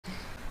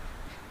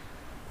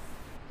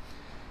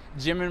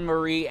Jim and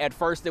Marie, at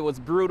first it was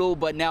brutal,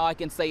 but now I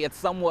can say it's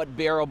somewhat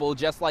bearable,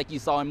 just like you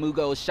saw in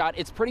Mugo's shot.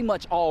 It's pretty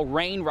much all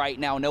rain right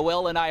now.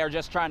 Noel and I are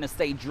just trying to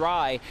stay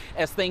dry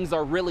as things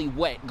are really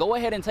wet. Go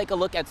ahead and take a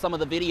look at some of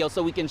the video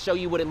so we can show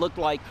you what it looked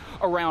like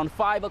around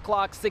 5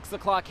 o'clock, 6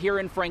 o'clock here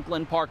in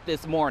Franklin Park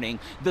this morning.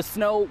 The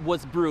snow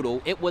was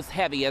brutal. It was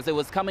heavy as it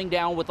was coming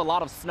down with a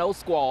lot of snow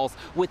squalls,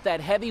 with that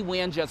heavy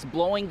wind just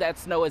blowing that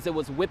snow as it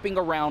was whipping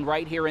around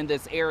right here in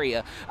this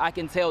area. I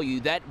can tell you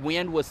that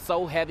wind was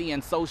so heavy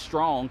and so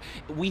strong.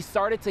 We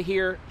started to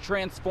hear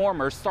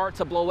transformers start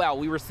to blow out.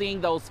 We were seeing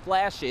those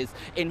flashes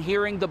and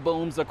hearing the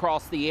booms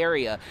across the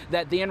area.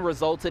 That then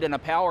resulted in a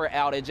power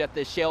outage at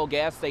the Shell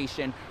gas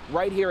station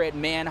right here at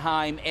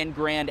Manheim and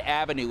Grand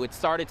Avenue. It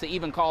started to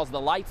even cause the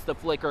lights to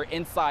flicker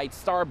inside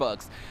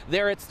Starbucks.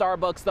 There at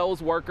Starbucks,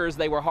 those workers,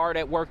 they were hard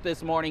at work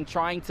this morning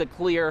trying to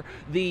clear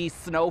the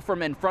snow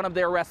from in front of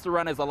their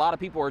restaurant, as a lot of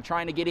people were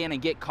trying to get in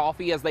and get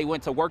coffee as they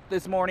went to work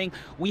this morning.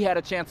 We had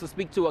a chance to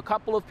speak to a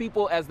couple of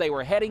people as they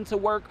were heading to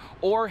work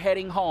or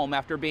heading home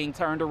after being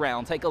turned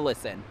around. Take a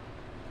listen.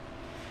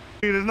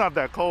 I mean, it's not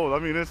that cold. I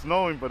mean, it's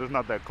snowing, but it's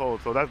not that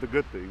cold, so that's the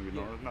good thing, you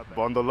know. Yeah. It's not that.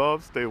 Bundle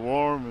up, stay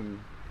warm, and,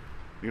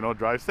 you know,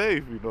 drive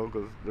safe, you know,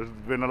 because there's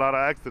been a lot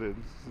of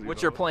accidents.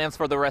 What's your plans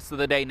for the rest of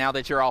the day now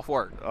that you're off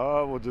work?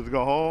 We'll just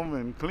go home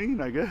and clean,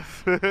 I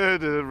guess. Just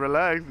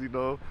relax, you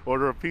know,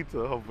 order a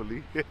pizza,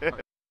 hopefully.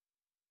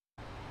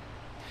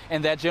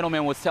 And that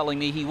gentleman was telling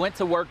me he went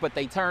to work, but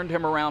they turned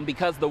him around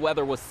because the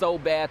weather was so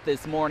bad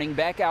this morning.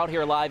 Back out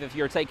here live, if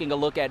you're taking a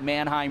look at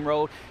Manheim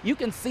Road, you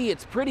can see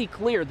it's pretty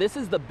clear. This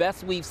is the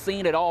best we've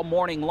seen it all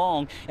morning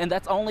long, and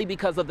that's only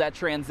because of that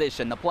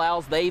transition. The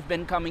plows, they've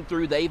been coming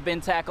through, they've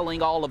been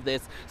tackling all of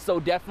this,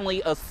 so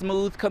definitely a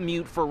smooth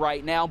commute for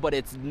right now, but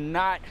it's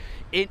not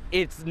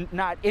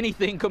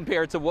anything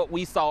compared to what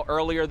we saw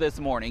earlier this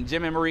morning.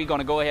 Jim and Marie going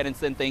to go ahead and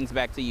send things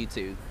back to you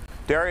two.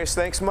 Darius,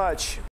 thanks much.